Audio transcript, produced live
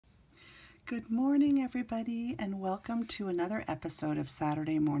Good morning, everybody, and welcome to another episode of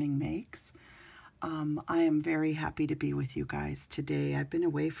Saturday Morning Makes. I am very happy to be with you guys today. I've been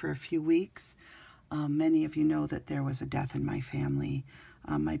away for a few weeks. Many of you know that there was a death in my family.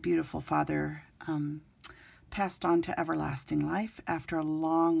 My beautiful father passed on to everlasting life after a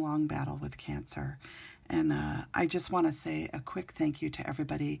long battle with cancer. And I just want to say a quick thank you to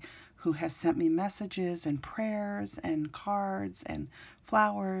everybody who has sent me messages and prayers and cards and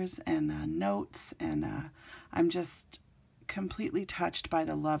flowers and notes. And I'm just completely touched by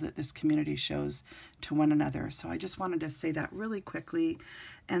the love that this community shows to one another. So I just wanted to say that really quickly.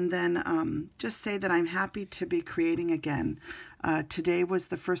 And then just say that I'm happy to be creating again. Today was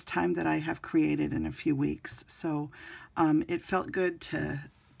the first time that I have created in a few weeks. So it felt good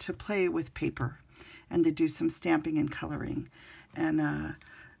to play with paper and to do some stamping and coloring. And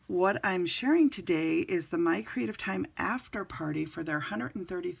what I'm sharing today is the My Creative Time after party for their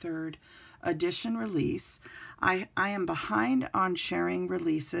 133rd edition release. I am behind on sharing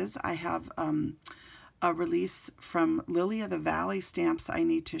releases. I have a release from Lily of the Valley stamps I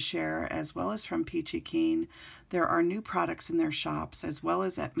need to share, as well as from Peachy Keen. There are new products in their shops, as well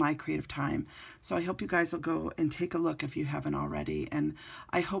as at My Creative Time. So I hope you guys will go and take a look if you haven't already. And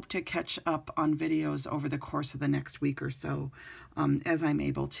I hope to catch up on videos over the course of the next week or so, as I'm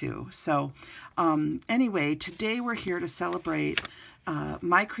able to. So anyway, today we're here to celebrate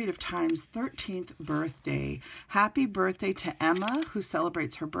My Creative Time's 13th birthday. Happy birthday to Emma, who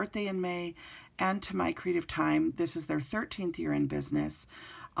celebrates her birthday in May, and to My Creative Time. This is their 13th year in business.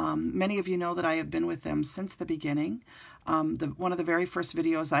 Many of you know that I have been with them since the beginning. One of the very first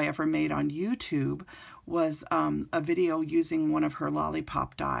videos I ever made on YouTube was a video using one of her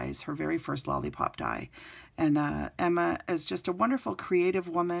lollipop dies, her very first lollipop die. And Emma is just a wonderful creative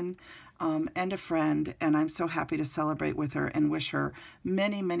woman and a friend, and I'm so happy to celebrate with her and wish her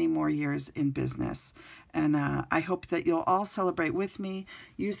many more years in business. And I hope that you'll all celebrate with me.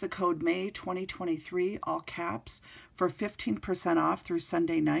 Use the code May2023, all caps, for 15% off through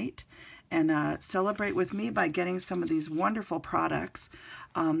Sunday night. And celebrate with me by getting some of these wonderful products.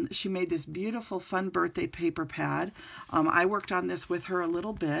 She made this beautiful, fun birthday paper pad. I worked on this with her a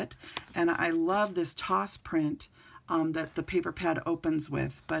little bit, and I love this toss print that the paper pad opens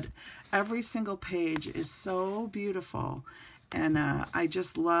with. But every single page is so beautiful. And I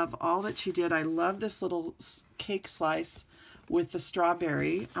just love all that she did. I love this little cake slice with the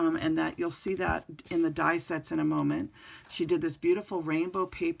strawberry, and that you'll see that in the die sets in a moment. She did this beautiful rainbow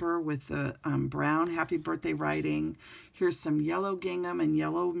paper with the brown happy birthday writing. Here's some yellow gingham and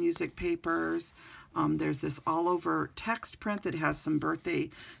yellow music papers. There's this all over text print that has some birthday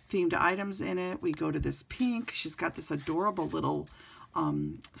themed items in it. We go to this pink. She's got this adorable little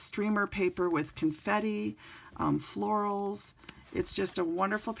streamer paper with confetti, florals. It's just a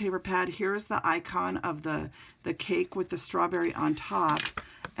wonderful paper pad. Here's the icon of the cake with the strawberry on top.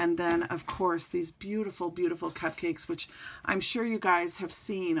 And then, of course, these beautiful cupcakes, which I'm sure you guys have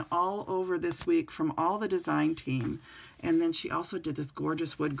seen all over this week from all the design team. And then she also did this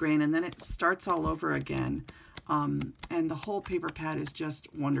gorgeous wood grain, and then it starts all over again. And the whole paper pad is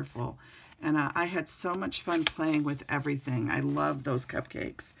just wonderful. And I had so much fun playing with everything. I love those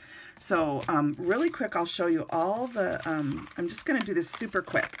cupcakes. So really quick, I'll show you all the, I'm just going to do this super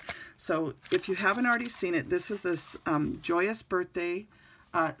quick. So if you haven't already seen it, this is this Joyous Birthday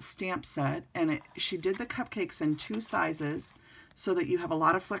stamp set. And she did the cupcakes in 2 sizes so that you have a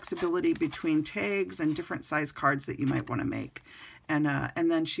lot of flexibility between tags and different size cards that you might want to make. And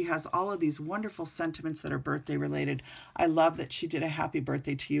then she has all of these wonderful sentiments that are birthday related. I love that she did a happy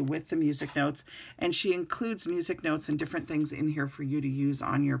birthday to you with the music notes, and she includes music notes and different things in here for you to use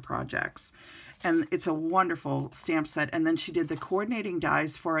on your projects. And it's a wonderful stamp set. And then she did the coordinating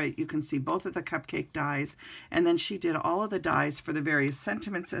dies for it. You can see both of the cupcake dies. And then she did all of the dies for the various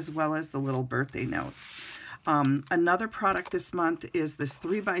sentiments as well as the little birthday notes. Another product this month is this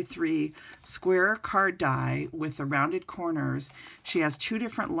 3x3 square card die with the rounded corners. She has 2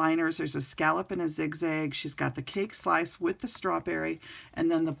 different liners. There's a scallop and a zigzag. She's got the cake slice with the strawberry, and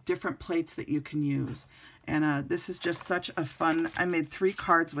then the different plates that you can use. And this is just such a fun, I made 3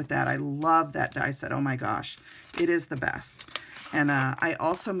 cards with that. I love that die set. Oh my gosh, it is the best. And I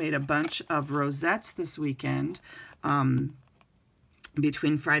also made a bunch of rosettes this weekend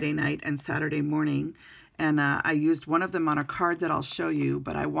between Friday night and Saturday morning. And I used one of them on a card that I'll show you,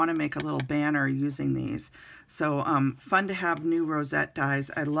 but I want to make a little banner using these. So fun to have new rosette dies.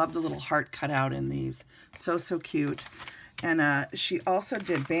 I love the little heart cutout in these. So cute. And she also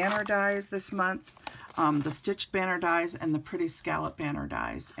did banner dies this month. the stitched banner dies and the pretty scallop banner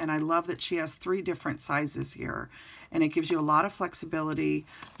dies. And I love that she has 3 different sizes here, and it gives you a lot of flexibility.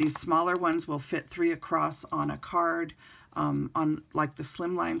 These smaller ones will fit 3 across on a card, on like the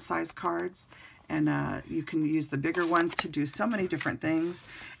slimline size cards. And you can use the bigger ones to do so many different things.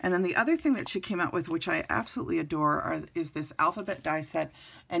 And then the other thing that she came out with, which I absolutely adore, is this alphabet die set.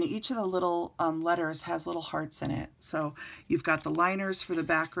 And each of the little letters has little hearts in it. So you've got the liners for the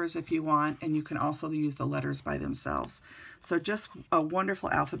backers if you want, and you can also use the letters by themselves. So just a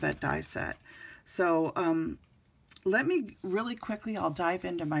wonderful alphabet die set. So let me really quickly, I'll dive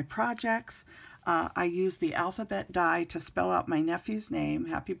into my projects. I used the alphabet die to spell out my nephew's name.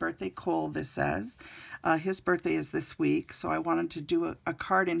 Happy birthday, Cole, this says. His birthday is this week, so I wanted to do a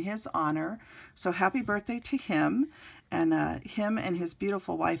card in his honor. So happy birthday to him. And him and his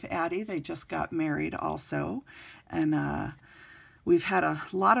beautiful wife, Addie, they just got married also. And we've had a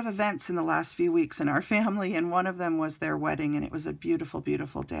lot of events in the last few weeks in our family, and one of them was their wedding, and it was a beautiful,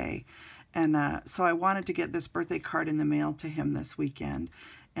 beautiful day. And so I wanted to get this birthday card in the mail to him this weekend.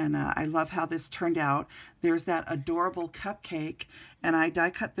 And I love how this turned out. There's that adorable cupcake, and I die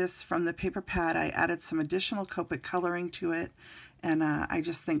cut this from the paper pad. I added some additional Copic coloring to it, and I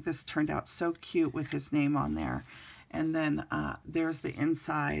just think this turned out so cute with his name on there. And then there's the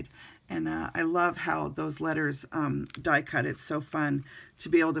inside, and I love how those letters die cut. It's so fun to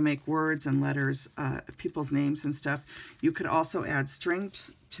be able to make words and letters, people's names and stuff. You could also add string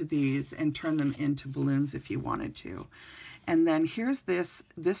to these and turn them into balloons if you wanted to. And then here's this.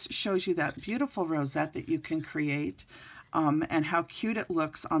 This shows you that beautiful rosette that you can create, and how cute it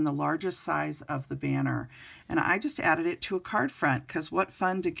looks on the largest size of the banner. And I just added it to a card front, because what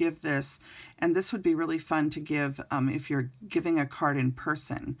fun to give this. And this would be really fun to give if you're giving a card in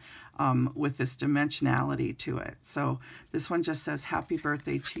person, with this dimensionality to it. So this one just says happy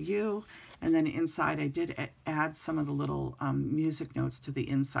birthday to you. And then inside I did add some of the little music notes to the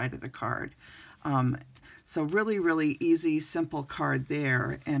inside of the card. So really, really easy, simple card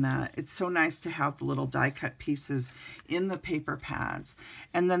there. And it's so nice to have the little die cut pieces in the paper pads.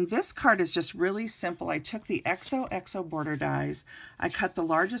 And then this card is just really simple. I took the XOXO border dies. I cut the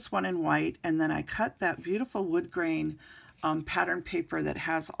largest one in white, and then I cut that beautiful wood grain pattern paper that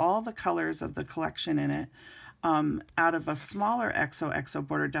has all the colors of the collection in it out of a smaller XOXO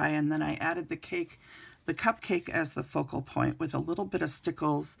border die. And then I added the cupcake as the focal point with a little bit of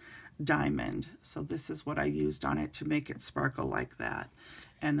Stickles diamond. So this is what I used on it to make it sparkle like that.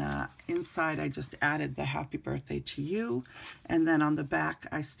 And inside I just added the happy birthday to you, and then on the back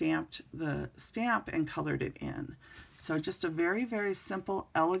I stamped the stamp and colored it in. So just a very, very simple,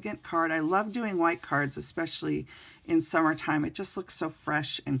 elegant card. I love doing white cards, especially in summertime. It just looks so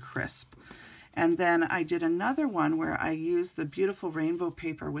fresh and crisp. And then I did another one where I used the beautiful rainbow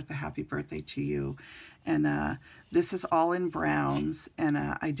paper with the happy birthday to you. And this is all in browns. And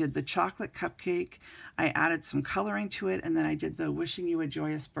I did the chocolate cupcake. I added some coloring to it. And then I did the wishing you a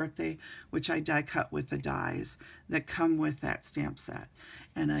joyous birthday, which I die cut with the dies that come with that stamp set.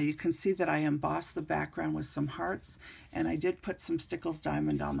 And you can see that I embossed the background with some hearts. And I did put some Stickles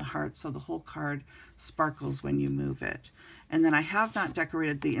diamond on the heart, so the whole card sparkles when you move it. And then I have not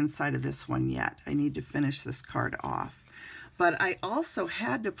decorated the inside of this one yet. I need to finish this card off. But I also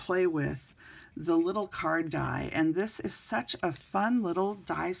had to play with the little card die, and this is such a fun little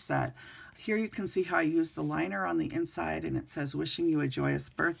die set. Here you can see how I used the liner on the inside, and it says wishing you a joyous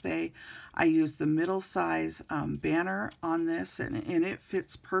birthday. I used the middle size banner on this, and it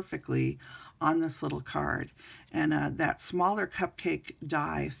fits perfectly on this little card. And that smaller cupcake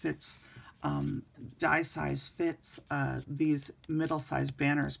die fits, die size fits these middle size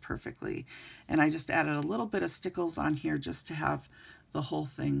banners perfectly. And I just added a little bit of Stickles on here just to have the whole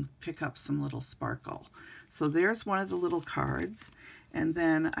thing pick up some little sparkle. So there's one of the little cards. And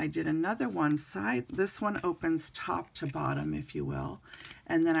then I did another one side. This one opens top to bottom, if you will.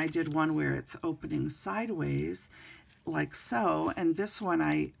 And then I did one where it's opening sideways, like so. And this one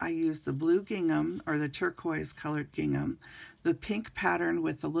I used the blue gingham, or the turquoise colored gingham, the pink pattern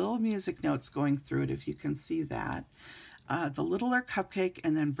with the little music notes going through it, if you can see that. The littler cupcake,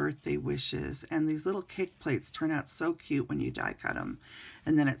 and then birthday wishes. And these little cake plates turn out so cute when you die cut them.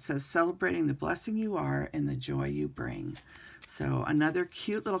 And then it says, celebrating the blessing you are and the joy you bring. So another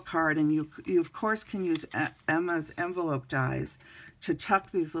cute little card. And you of course can use Emma's envelope dies to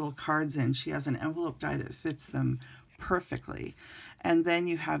tuck these little cards in. She has an envelope die that fits them perfectly. And then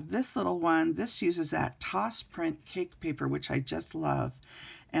you have this little one. This uses that Toss print cake paper, which I just love.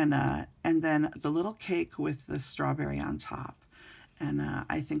 And then the little cake with the strawberry on top. And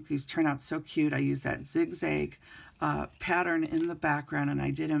I think these turn out so cute. I use that zigzag pattern in the background, and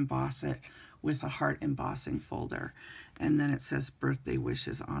I did emboss it with a heart embossing folder. And then it says birthday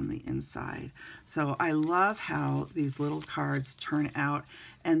wishes on the inside. So I love how these little cards turn out,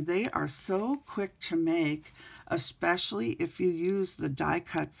 and they are so quick to make, especially if you use the die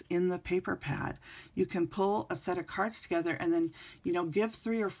cuts in the paper pad. You can pull a set of cards together and then, you know, give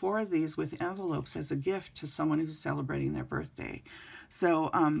 3 or 4 of these with envelopes as a gift to someone who's celebrating their birthday.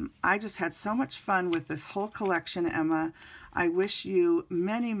 So I just had so much fun with this whole collection, Emma. I wish you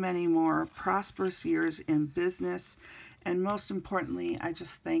many, many more prosperous years in business. And most importantly, I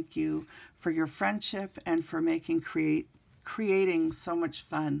just thank you for your friendship and for creating so much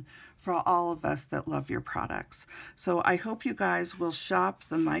fun for all of us that love your products. So I hope you guys will shop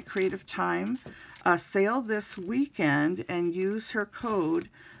the My Creative Time sale this weekend and use her code.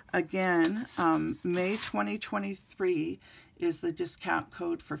 Again, May 2023 is the discount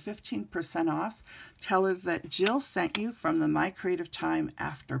code for 15% off. Tell her that Jill sent you from the My Creative Time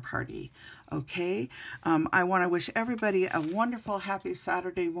after party. Okay, I want to wish everybody a wonderful, happy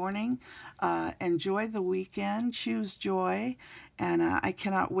Saturday morning. Enjoy the weekend, choose joy, and I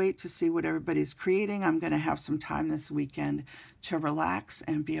cannot wait to see what everybody's creating. I'm going to have some time this weekend to relax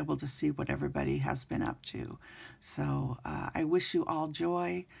and be able to see what everybody has been up to. So I wish you all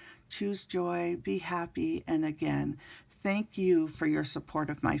joy, choose joy, be happy, and again, thank you for your support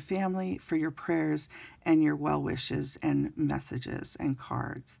of my family, for your prayers and your well wishes and messages and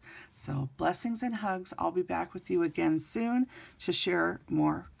cards. So blessings and hugs. I'll be back with you again soon to share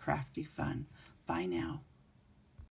more crafty fun. Bye now.